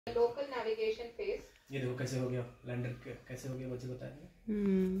Local navigation phase. ये देखो कैसे हो गया लैंडर, कैसे हो गया मुझे बताएंगे।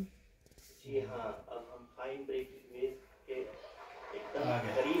 जी हाँ, अब हम फाइन ब्रेकिंग वेव के एकदम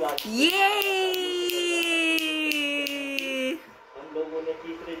करीब आ चुके हैं। हम लोगों ने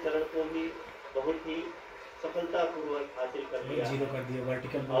तीसरे चरण को भी बहुत ही सफलतापूर्वक हासिल कर लिया, जीरो कर दिया,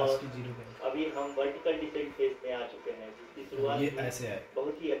 वर्टिकल वेलोसिटी जीरो कर। अभी हम वर्टिकल डिसेंट फेज में आ चुके हैं, जिसकी शुरुआत ये ऐसे है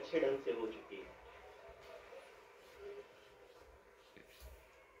बहुत ही अच्छे ढंग से हो चुकी है।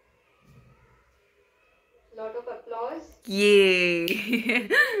 Lot of applause. Yay!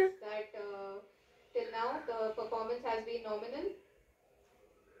 That till now the performance has been nominal.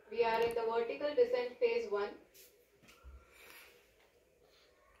 We are in the vertical descent phase 1.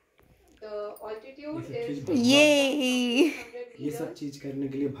 The altitude is Yay! ये सब चीज करने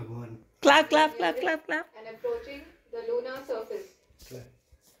के लिए भगवान। Clap, clap, clap, clap, clap. And approaching the lunar surface.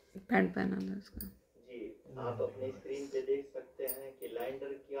 Pan pan आना उसका। जी, आप अपने स्क्रीन पे देख सकते हैं कि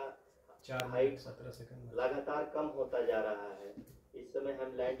लैंडर क्या 4:17 सेकंड लगातार कम होता जा रहा है। इस समय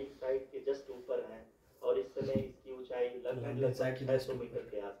हम लैंडिंग साइट के जस्ट ऊपर हैं और इस समय इसकी ऊंचाई लगभग 600 मीटर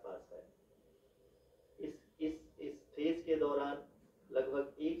के आसपास है। इस फेज के दौरान लगभग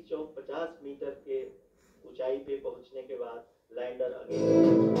 150 मीटर के ऊंचाई पे पहुंचने के बाद lander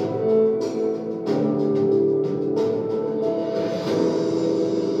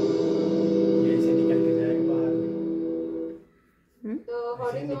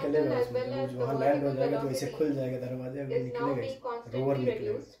Horizontal as well as the land हो vertical जाएगा तो इसे velocity खुल जाएगा दरवाजा, is now being constantly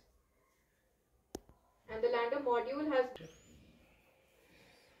reduced, and the lander module has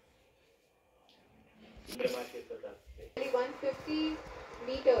 150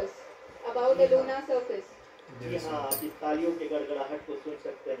 meters above the lunar surface. जी हाँ, आप इस तालियों के गड़गड़ाहट को सुन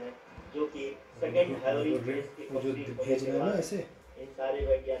सकते हैं, जो कि सेकंड हैलोरी फेज की जो भेज रहा है ना ऐसे इन सारे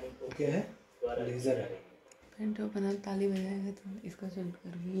वैज्ञानिकों क्या है द्वारा लेजर है। पेंटो बना ताली बजाएगा तो इसका शूट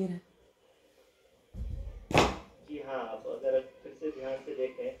कर ये रहा। जी हाँ, अब अगर फिर से ध्यान से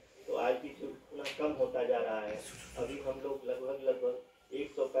देखें तो आल्टीट्यूड पुनः कम होता जा रहा है। अभी हम लोग लगभग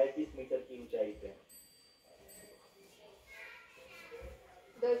 135 मीटर की ऊंचाई पे हैं।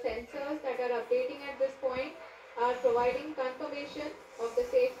 The sensors that are updating at this point are providing confirmation of the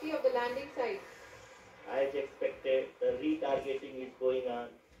safety of the landing site. As expected, the retargeting is going on,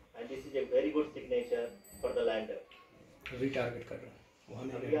 and this is a very good signature for the lander. Retarget कर रहा है वहां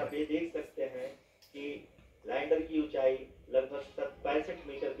अभी आप ये देख सकते हैं कि लैंडर की ऊंचाई लगभग 65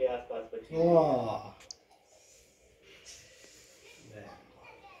 मीटर के आसपास बची है।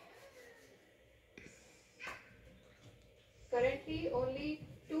 Currently, only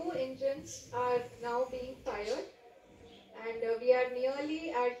 2 engines are now being fired, and we are nearly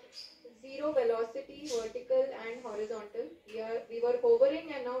at zero velocity, vertical and horizontal. We were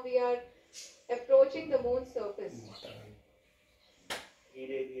hovering, and now we are approaching the moon's surface.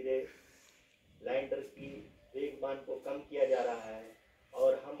 धीरे धीरे लैंडर की वेगमान को कम किया जा रहा है और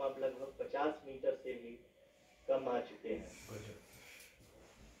हम अब लगभग 50 मीटर से भी कम आ चुके हैं।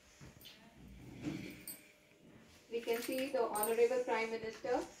 We can see the Honorable Prime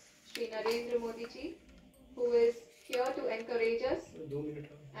Minister, Shri Narendra Modi ji, who is here to encourage us. 2 minute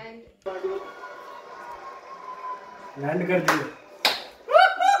And land कर दिए।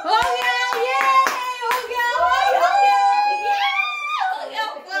 हो गया ये हो गया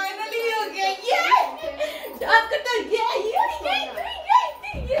फाइनली हो गया ये आपका तो ये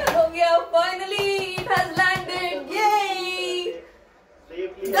हो गया फाइनली इट हैज लैंडेड ये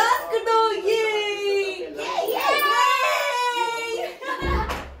डांस कर दो ये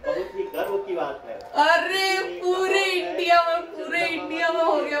बहुत ही गर्व की बात है। अरे पूरे इंडिया में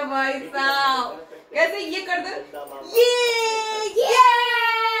हो गया भाई साहब। कैसे ये कर दो ये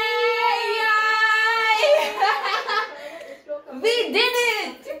We did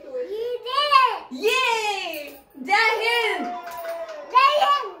it! ये जय हिंद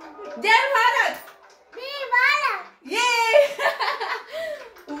जय भारत ये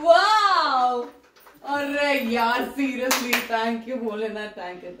वाओ। अरे यार seriously thank you Bholenath,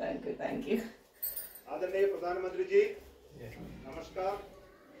 thank you. आदरणीय प्रधानमंत्री जी नमस्कार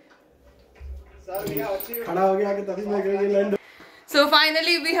सर। खड़ा हो गया कि तभी मैं land. So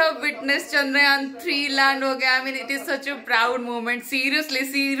finally we have witnessed Chandrayan 3 land हो गया। I mean it is such a proud moment.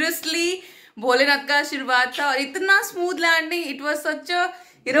 Seriously Bholenath का आशीर्वाद था और इतना smooth landing. It was such a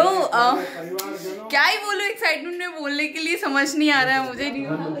क्या ही बोलूं, एक्साइटमेंट में बोलने के लिए समझ नहीं आ रहा है मुझे। नहीं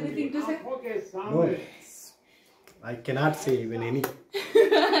I cannot say even any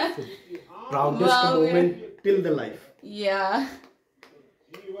proudest moment till the life. Yeah.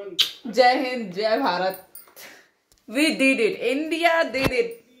 जय हिंद जय Bharat. We did it. India did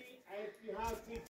it.